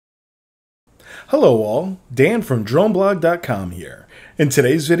Hello all, Dan from Droneblog.com here. In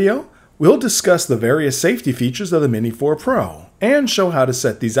today's video, we'll discuss the various safety features of the Mini 4 Pro and show how to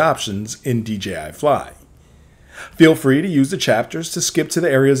set these options in DJI Fly. Feel free to use the chapters to skip to the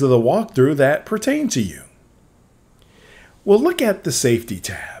areas of the walkthrough that pertain to you. We'll look at the Safety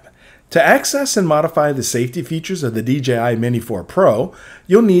tab. To access and modify the safety features of the DJI Mini 4 Pro,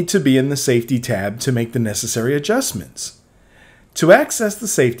 you'll need to be in the Safety tab to make the necessary adjustments. To access the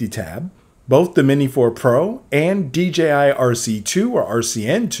Safety tab, both the Mini 4 Pro and DJI RC2 or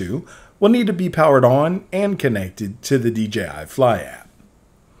RCN2 will need to be powered on and connected to the DJI Fly app.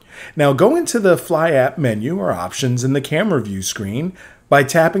 Now go into the Fly app menu or options in the camera view screen by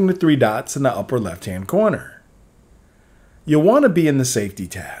tapping the three dots in the upper left-hand corner. You'll want to be in the Safety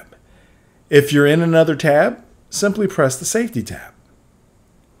tab. If you're in another tab, simply press the Safety tab.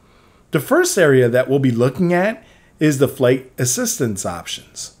 The first area that we'll be looking at is the flight assistance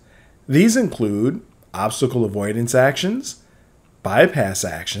options. These include obstacle avoidance actions, bypass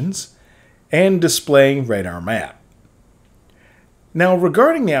actions, and displaying radar map. Now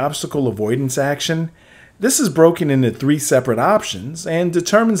regarding the obstacle avoidance action, this is broken into three separate options and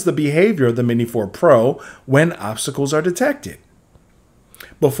determines the behavior of the Mini 4 Pro when obstacles are detected.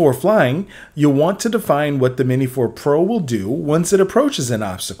 Before flying, you'll want to define what the Mini 4 Pro will do once it approaches an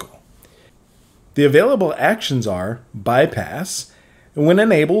obstacle. The available actions are bypass. When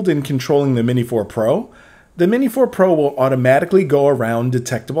enabled in controlling the Mini 4 Pro, the Mini 4 Pro will automatically go around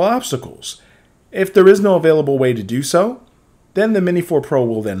detectable obstacles. If there is no available way to do so, then the Mini 4 Pro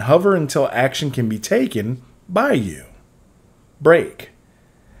will then hover until action can be taken by you. Brake.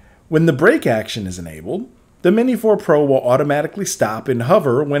 When the brake action is enabled, the Mini 4 Pro will automatically stop and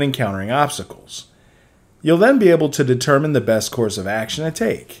hover when encountering obstacles. You'll then be able to determine the best course of action to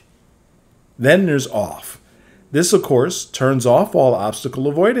take. Then there's off. This, of course, turns off all obstacle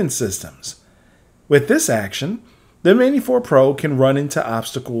avoidance systems. With this action, the Mini 4 Pro can run into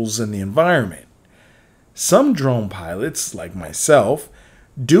obstacles in the environment. Some drone pilots, like myself,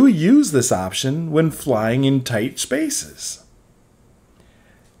 do use this option when flying in tight spaces.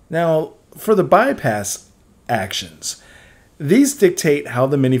 Now, for the bypass actions, these dictate how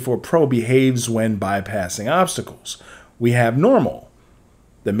the Mini 4 Pro behaves when bypassing obstacles. We have normal.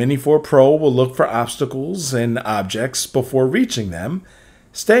 The Mini 4 Pro will look for obstacles and objects before reaching them,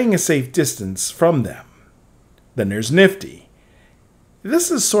 staying a safe distance from them. Then there's Nifty.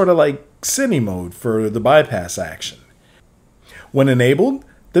 This is sort of like Cine mode for the bypass action. When enabled,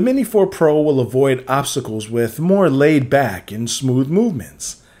 the Mini 4 Pro will avoid obstacles with more laid back and smooth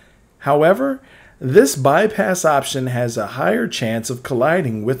movements. However, this bypass option has a higher chance of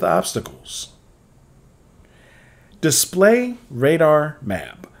colliding with obstacles. Display radar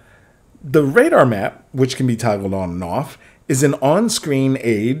map. The radar map, which can be toggled on and off, is an on-screen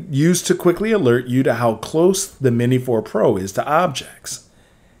aid used to quickly alert you to how close the Mini 4 Pro is to objects.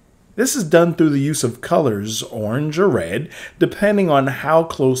 This is done through the use of colors, orange or red, depending on how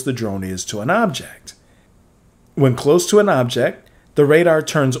close the drone is to an object. When close to an object, the radar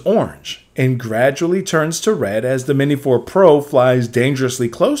turns orange and gradually turns to red as the Mini 4 Pro flies dangerously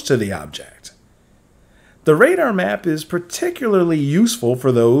close to the object. The radar map is particularly useful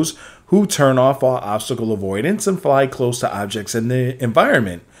for those who turn off all obstacle avoidance and fly close to objects in the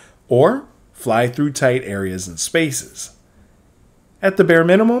environment, or fly through tight areas and spaces. At the bare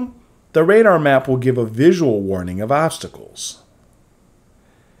minimum, the radar map will give a visual warning of obstacles.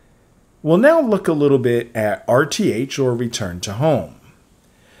 We'll now look a little bit at RTH or return to home.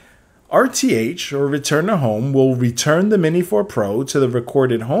 RTH, or return to home, will return the Mini 4 Pro to the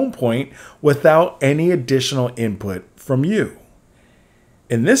recorded home point without any additional input from you.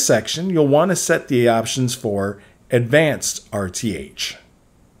 In this section, you'll want to set the options for Advanced RTH.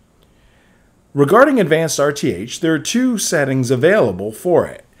 Regarding Advanced RTH, there are two settings available for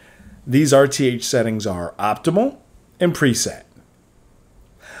it. These RTH settings are Optimal and Preset.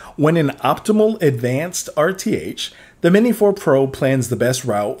 When in Optimal Advanced RTH, the Mini 4 Pro plans the best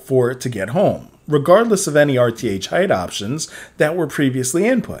route for it to get home, regardless of any RTH height options that were previously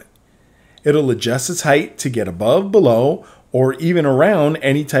input. It'll adjust its height to get above, below, or even around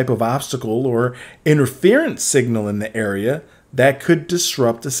any type of obstacle or interference signal in the area that could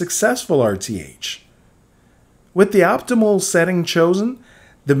disrupt a successful RTH. With the optimal setting chosen,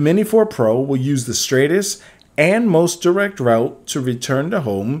 the Mini 4 Pro will use the straightest and most direct route to return to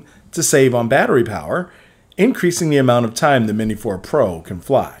home to save on battery power, increasing the amount of time the Mini 4 Pro can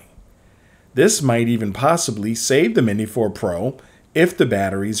fly. This might even possibly save the Mini 4 Pro if the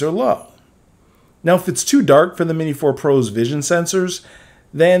batteries are low. Now, if it's too dark for the Mini 4 Pro's vision sensors,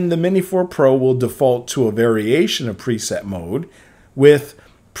 then the Mini 4 Pro will default to a variation of preset mode with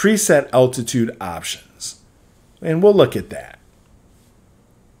preset altitude options. And we'll look at that.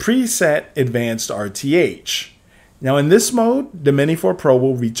 Preset advanced RTH. Now in this mode, the Mini 4 Pro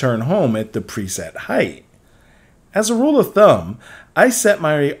will return home at the preset height. As a rule of thumb, I set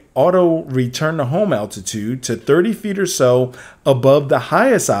my auto return to home altitude to 30 feet or so above the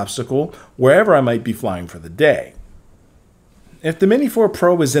highest obstacle wherever I might be flying for the day. If the Mini 4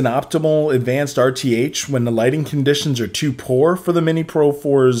 Pro is in optimal advanced RTH when the lighting conditions are too poor for the Mini Pro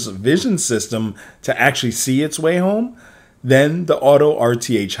 4's vision system to actually see its way home, then the auto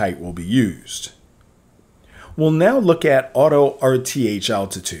RTH height will be used. We'll now look at auto RTH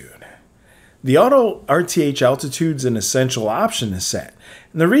altitude. The auto RTH altitude is an essential option to set.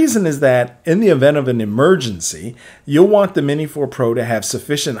 And the reason is that in the event of an emergency, you'll want the Mini 4 Pro to have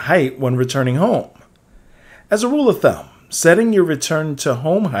sufficient height when returning home. As a rule of thumb, setting your return to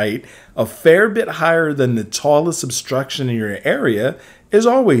home height a fair bit higher than the tallest obstruction in your area is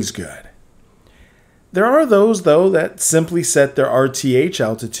always good. There are those, though, that simply set their RTH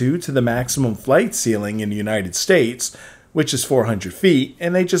altitude to the maximum flight ceiling in the United States, which is 400 feet,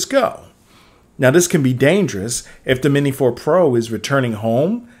 and they just go. Now, this can be dangerous if the Mini 4 Pro is returning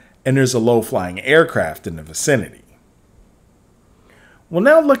home and there's a low-flying aircraft in the vicinity. We'll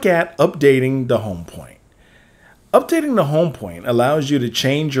now look at updating the home point. Updating the home point allows you to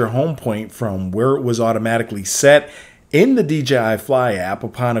change your home point from where it was automatically set in the DJI Fly app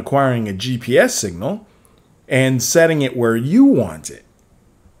upon acquiring a GPS signal and setting it where you want it.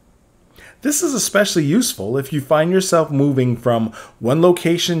 This is especially useful if you find yourself moving from one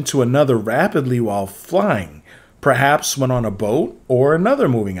location to another rapidly while flying, perhaps when on a boat or another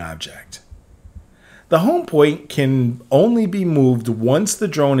moving object. The home point can only be moved once the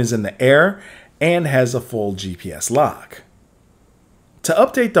drone is in the air and has a full GPS lock. To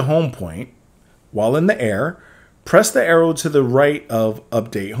update the home point, while in the air, press the arrow to the right of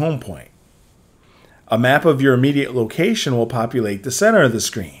Update Home Point. A map of your immediate location will populate the center of the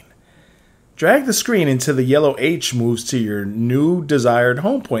screen. Drag the screen until the yellow H moves to your new desired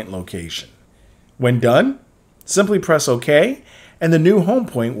home point location. When done, simply press OK, and the new home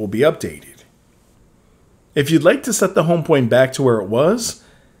point will be updated. If you'd like to set the home point back to where it was,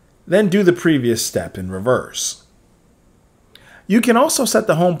 then do the previous step in reverse. You can also set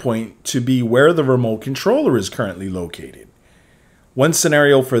the home point to be where the remote controller is currently located. One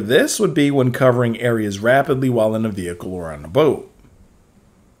scenario for this would be when covering areas rapidly while in a vehicle or on a boat.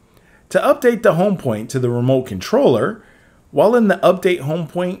 To update the home point to the remote controller, while in the Update Home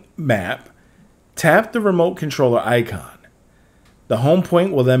Point map, tap the remote controller icon. The home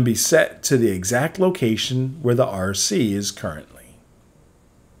point will then be set to the exact location where the RC is currently.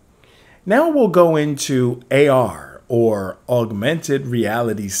 Now we'll go into AR, or Augmented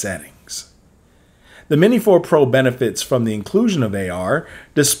Reality settings. The Mini 4 Pro benefits from the inclusion of AR,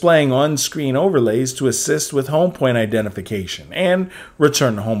 displaying on-screen overlays to assist with home point identification and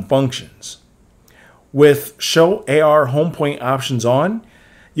return to home functions. With Show AR Home Point options on,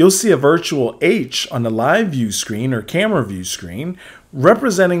 you'll see a virtual H on the live view screen or camera view screen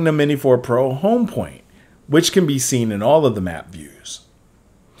representing the Mini 4 Pro home point, which can be seen in all of the map views.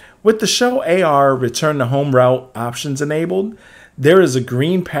 With the Show AR Return to Home Route options enabled, there is a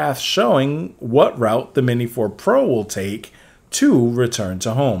green path showing what route the Mini 4 Pro will take to return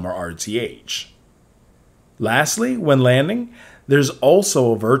to home, or RTH. Lastly, when landing, there's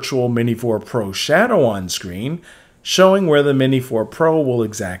also a virtual Mini 4 Pro shadow on screen showing where the Mini 4 Pro will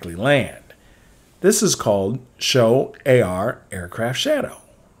exactly land. This is called Show AR Aircraft Shadow.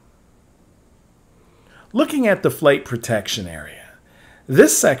 Looking at the flight protection area,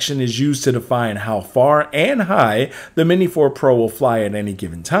 this section is used to define how far and high the Mini 4 Pro will fly at any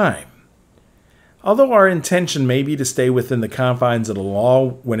given time. Although our intention may be to stay within the confines of the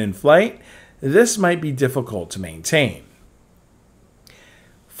law when in flight, this might be difficult to maintain.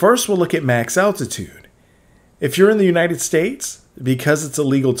 First, we'll look at max altitude. If you're in the United States, because it's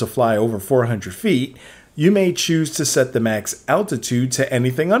illegal to fly over 400 feet, you may choose to set the max altitude to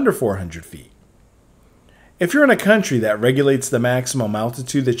anything under 400 feet. If you're in a country that regulates the maximum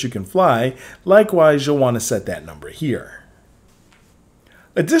altitude that you can fly, likewise you'll want to set that number here.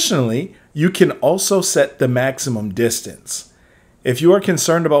 Additionally, you can also set the maximum distance. If you are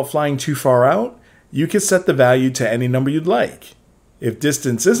concerned about flying too far out, you can set the value to any number you'd like. If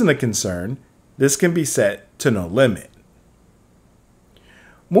distance isn't a concern, this can be set to no limit.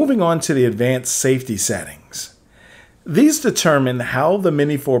 Moving on to the advanced safety settings. These determine how the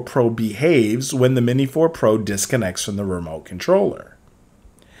Mini 4 Pro behaves when the Mini 4 Pro disconnects from the remote controller.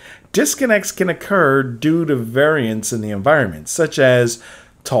 Disconnects can occur due to variance in the environment, such as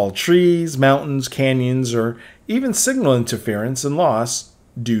tall trees, mountains, canyons, or even signal interference and loss,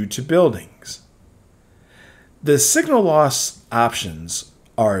 due to buildings. The signal loss options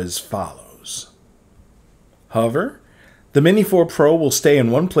are as follows. Hover. The Mini 4 Pro will stay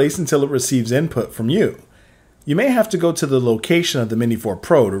in one place until it receives input from you. You may have to go to the location of the Mini 4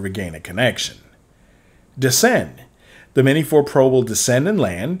 Pro to regain a connection. Descend. The Mini 4 Pro will descend and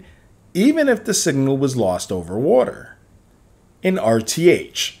land even if the signal was lost over water. In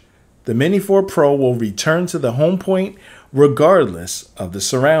RTH, the Mini 4 Pro will return to the home point regardless of the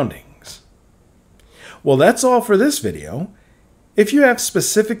surroundings. Well, that's all for this video. If you have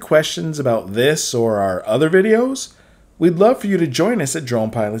specific questions about this or our other videos, we'd love for you to join us at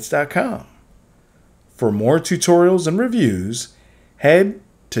dronepilots.com. For more tutorials and reviews, head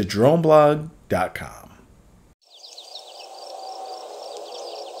to droneblog.com.